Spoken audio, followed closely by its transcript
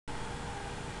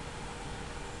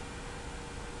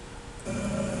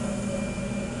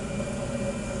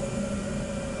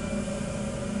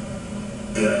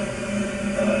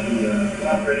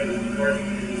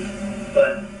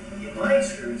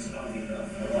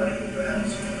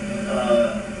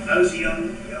was a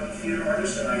young theater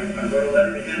artist, and I wrote a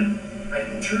letter to him. I'd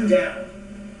been turned down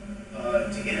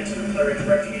to get into the playwright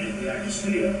directing unit in the actor's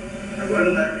studio. I wrote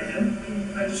a letter to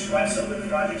him. I described some of the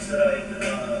projects that I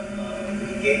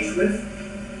engaged with.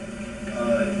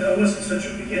 That wasn't such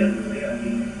a beginning, really. I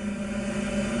mean,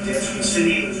 Dance from the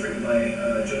City was written by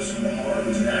Joseph McCarr,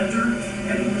 who's an actor,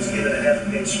 and he was given a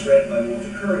half-page spread by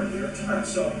Walter Kerr in the New York Times.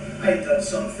 So I had done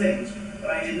some things, but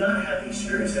I did not have the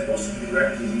experience that most of the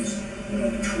directors, these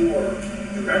tour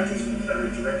directors in the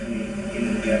playwright directing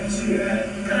in the actor's studio had,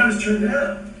 and I was turned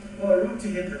down. Well, I wrote to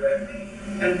him directly,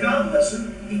 and God bless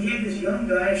him, he gave this young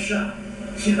guy a shot.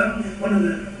 You know, one of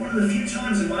the few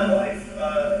times in my life,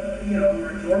 where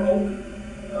a door opened,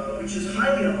 which is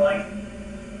highly unlikely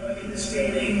in this day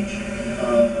and age.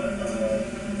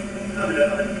 I'm going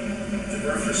to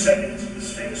divert for a second into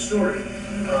this famous story.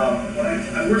 When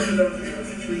I worked with him for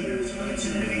 3 years on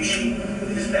Intimidation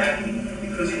with his backing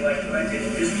because he liked what I did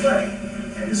in his play,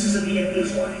 and this is at the end of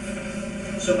his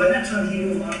life. So by that time, he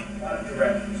knew a lot of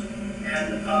directors.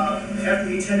 And after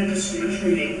he attended a stage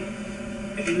reading,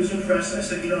 and he was impressed, I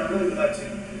said, I really would like to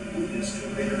move this to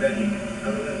a bigger venue. I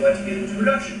really would like to get into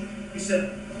production. He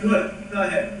said, good, go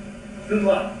ahead. Good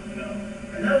luck,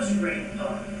 And that was a great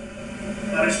honor.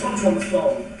 But I spoke to him on the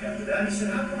phone after that. He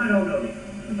said, how come I don't know you?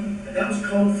 And that was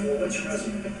code for, what's your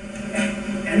resume?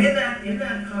 And in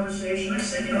that conversation, I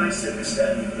said, I said this,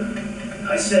 that, and the other.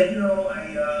 I said,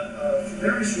 for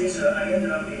various reasons, I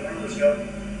ended up being one of those young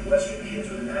Western kids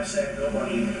with a knapsack, no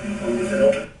money, with an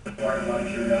open heart, a lot of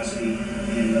curiosity,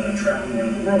 in traveling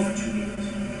around the world for 2 years.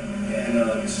 And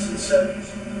this is in the 70s.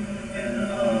 And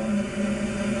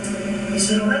he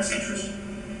said, oh, that's interesting.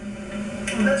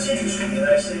 Oh, that's interesting. And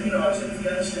I said, I was in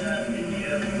Afghanistan,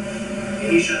 India,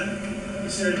 Asia. He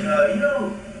said, I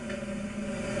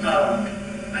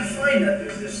find that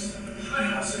there's this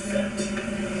hothouse effect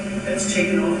that's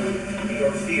taken over New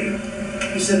York theater.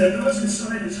 He said that those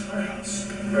inside this hothouse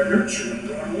are nurturing,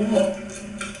 are long.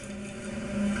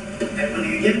 And when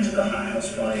you get into the hothouse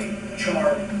by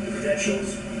charm,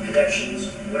 credentials, connections,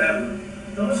 whatever,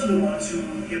 those are the ones who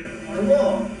get more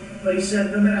along. But he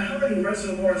said, no matter how many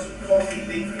reservoirs of coffee you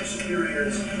make for your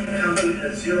superiors and how good a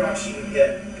Xerox you would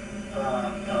get,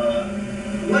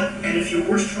 and if your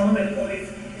worst trauma in life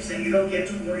is that you don't get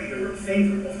to order your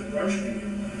favorite off the brunch menu,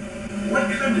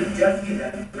 what kind of depth can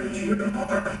that bring to your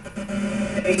heart?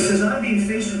 And he says, I'm being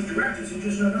faced with directors who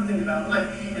just know nothing about life.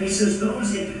 And he says,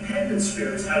 those independent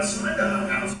spirits outside the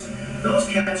hothouse, those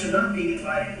cats are not being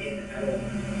invited in at all.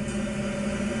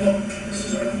 Well, this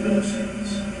is Arthur Miller saying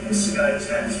this. This is a guy who's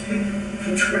had his pick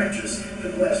from directors for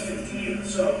the last 50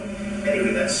 years. So,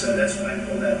 anyway, that's why I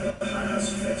call that the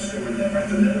hothouse effect story that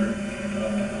Arthur Miller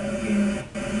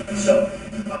gave. So,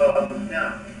 now,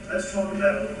 let's talk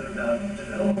about a little bit about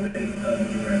developing the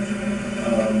director,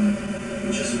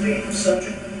 which is a main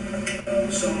subject.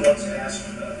 Someone once asked,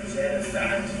 is that a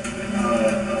fact?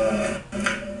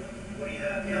 What do you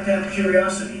have? You have to have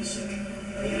curiosity, you see.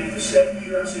 And even if you said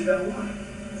curiosity about what?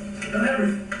 About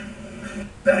everything.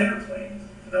 About airplanes,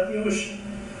 about the ocean,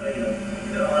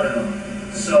 and on and on.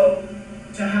 So,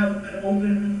 to have an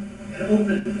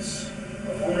openness,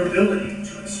 a vulnerability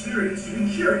to experience, to be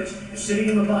curious. You're sitting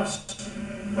in the bus.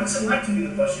 What's it like to be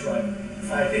the bus driver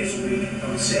 5 days a week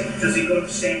on the same? Does he go to the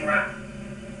same route?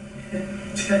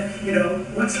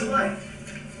 What's it like?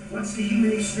 What's the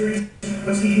human experience?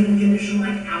 What's the human condition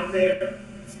like out there,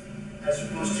 as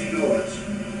opposed to yours?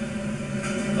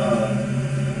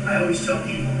 I always tell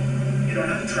people, you don't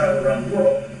have to travel around the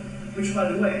world, which, by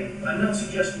the way, I'm not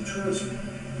suggesting tourism.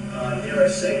 Dare I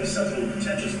say, it sounds a little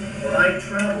pretentious. When I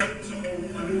travel, there's a whole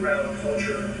underground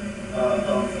culture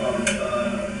of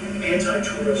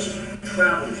anti-tourist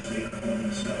travelers being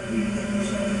on stuff.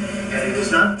 And it is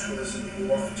not tourism. You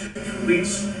go off for 2 or 3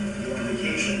 weeks, you go on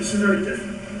vacation. This is very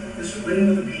different. This is living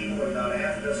with the people in about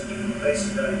half a dozen different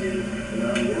places that I did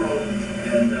around the world.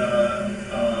 And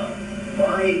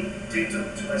my dictum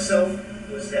to myself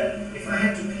was that if I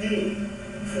had to pay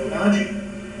for lodging,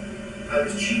 I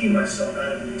was cheating myself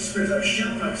out of the experience.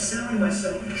 I was selling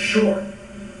myself short,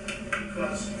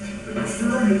 because the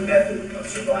preferred method of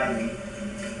surviving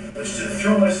was to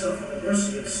throw myself on the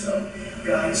mercy of some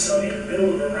guy in the middle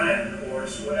of Iran or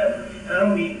whatever. And I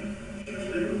don't mean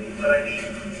literally, but I mean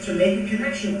to make a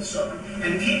connection with someone.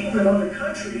 And people in other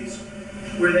countries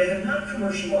where they have not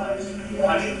commercialized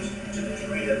lodgings to the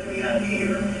degree that we have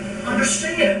here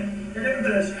understand that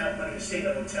everybody doesn't have money to stay in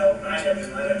a hotel night after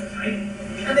night after night,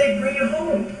 and they bring you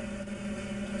home.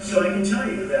 So I can tell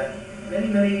you that many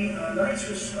nights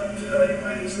were spent in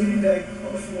my sleeping bag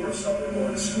on the floor of somewhere, or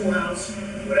in a schoolhouse,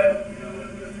 whatever.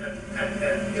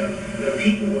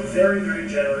 People were very, very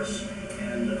generous, and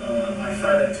and I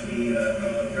find that to be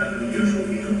rather unusual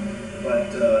here.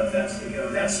 But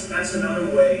that's another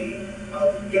way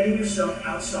of getting yourself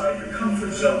outside your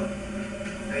comfort zone.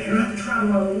 Now, you don't have to travel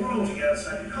around the world to get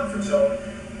outside your comfort zone,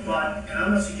 and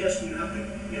I'm not suggesting you have to,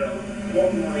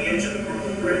 walk along the edge of the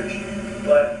Brooklyn Bridge,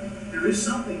 but there is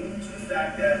something to the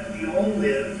fact that we all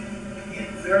live in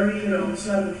very,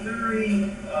 inside a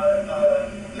very,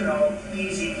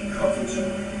 easy comfort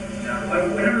zone. Now,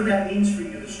 whatever that means for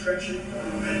you to stretch it a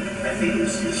little bit, I think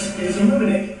is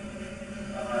illuminating.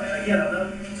 And again, I'm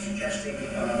not suggesting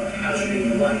hazarding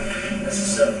your life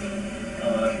necessarily.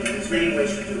 There's many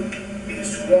ways to do it.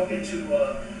 Because to walk into a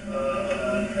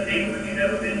neighborhood you've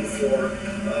never been before,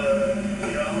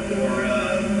 or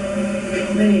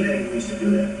many ways to do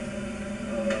that.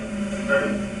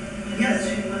 Yes.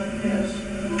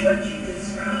 What you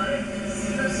describe is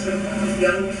first of all a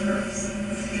young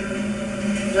person's journey.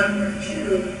 Number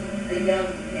two, a young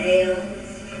male's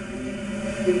journey.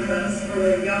 Because for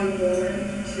a young woman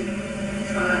to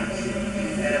try to do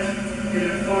that in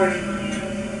a foreign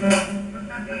land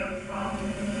would be a problem.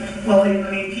 Well, I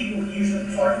mean, people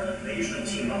usually partner. They usually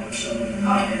team up with someone.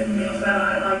 But I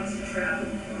like to travel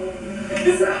alone.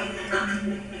 So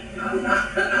I'm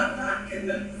not going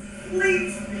to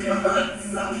sleep on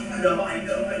something. No, I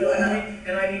know.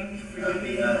 And I mean, forgive me,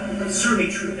 it's certainly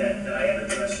true that I am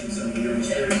interested in some of your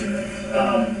experiences.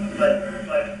 But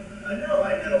no,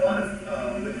 I've had a lot of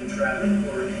women traveling,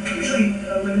 or usually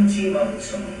women team up with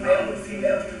someone, male or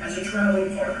female, as a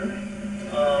traveling partner.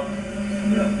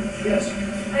 Yes.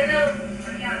 I know,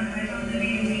 again, I don't live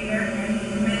in New York, I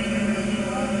meet many different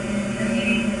people, and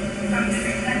meeting from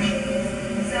different countries.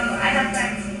 So I have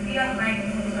friends, we don't like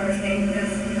the whole tour thing, because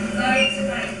going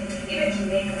to even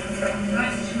Jamaica,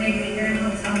 going to Jamaica, you're in a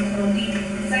hotel for a week,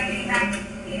 it's like getting back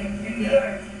here in New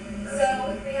York.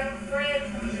 So if we have a friend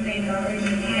from Jamaica or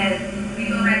Japan, we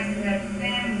go back to their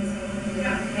families,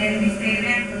 and we stay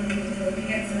there for a week, so we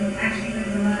get to actually live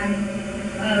the life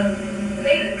of the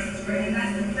natives. And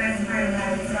that's the best part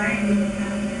about it, so I agree with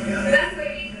that. Yeah. But that's the way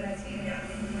we do that too. Yeah.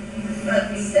 But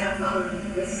Stephan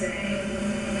was saying,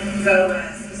 go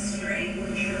as a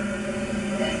stranger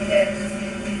and get.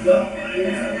 Well,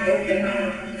 don't get me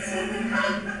wrong.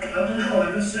 I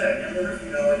must say, I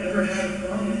never had a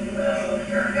problem.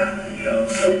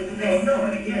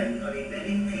 And again,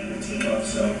 many people team up,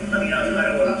 so, I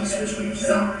don't want to dismiss what you're saying.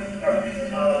 Sorry.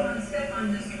 All right. Stephan,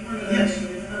 just one of the Yes.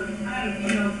 things. I had a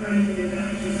female friend who did that.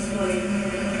 She was 20,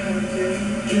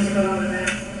 just got out of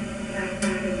that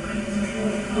backpack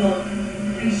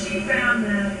and she found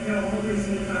that there were all these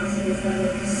new costumes that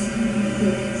were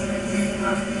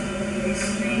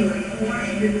extremely, or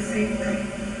she did the same thing,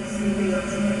 sleeping on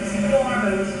somebody's floor,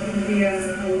 but it was via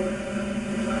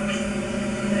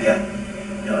Yeah.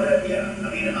 No, dare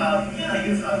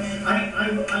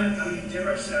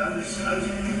I say,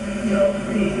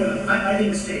 I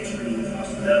didn't stay too many years.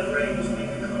 That already was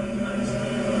making compromise.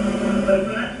 But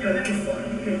that was fun.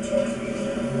 We didn't talk to each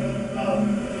other.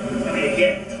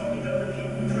 Again, you're talking to other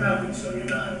people traveling, so you're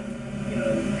not,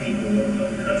 people of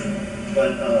the country.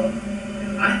 But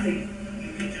I think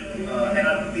you can do, and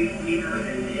I'm a big believer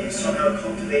in somehow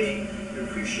cultivating your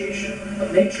appreciation of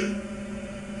nature.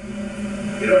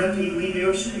 You don't have to even leave New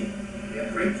York City. We have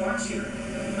great parks here.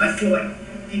 I feel like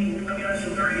people, I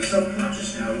feel very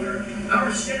self-conscious now, where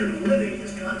our standard of living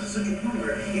has gone to such a point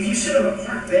where if you sit on a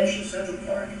park bench in Central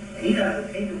Park and eat out of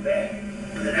a paper bag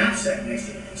with a knapsack next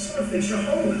to you, someone thinks you're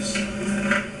homeless. And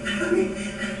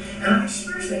I'm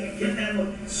experienced that. You get that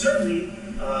look. Certainly,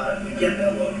 you get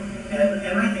that look.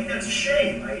 And I think that's a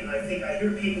shame. I think I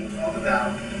hear people talk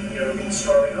about, being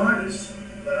starving artists,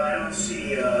 but I don't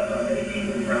see many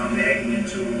people around begging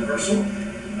into a rehearsal.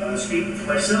 Speaking for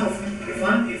myself, if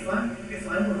I'm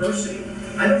rehearsing,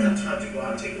 I don't have time to go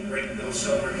out and take a break and go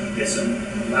somewhere and get some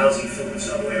lousy food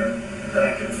somewhere that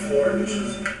I can afford, which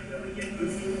is, to get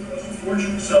good food costs a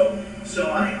fortune. So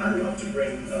I love to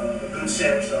bring a good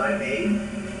sandwich that I made.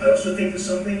 I also think there's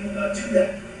something to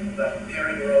that about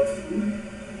preparing your own food.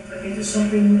 I think there's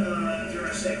something, dare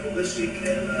I say, holistic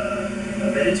and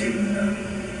meditative in that.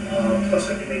 Plus,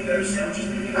 I can make better sandwiches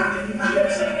than you can.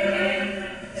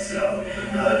 So,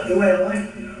 the way I like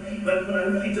it, But I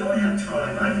really don't have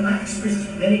time. I've experienced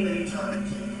this many, many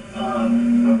times. I'll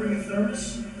bring a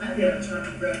thermos. I haven't had time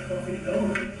to grab coffee to go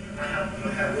over. I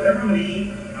have whatever I'm going to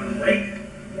eat on break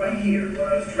right here. When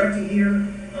I was directing here,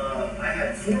 I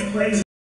had 4 plays.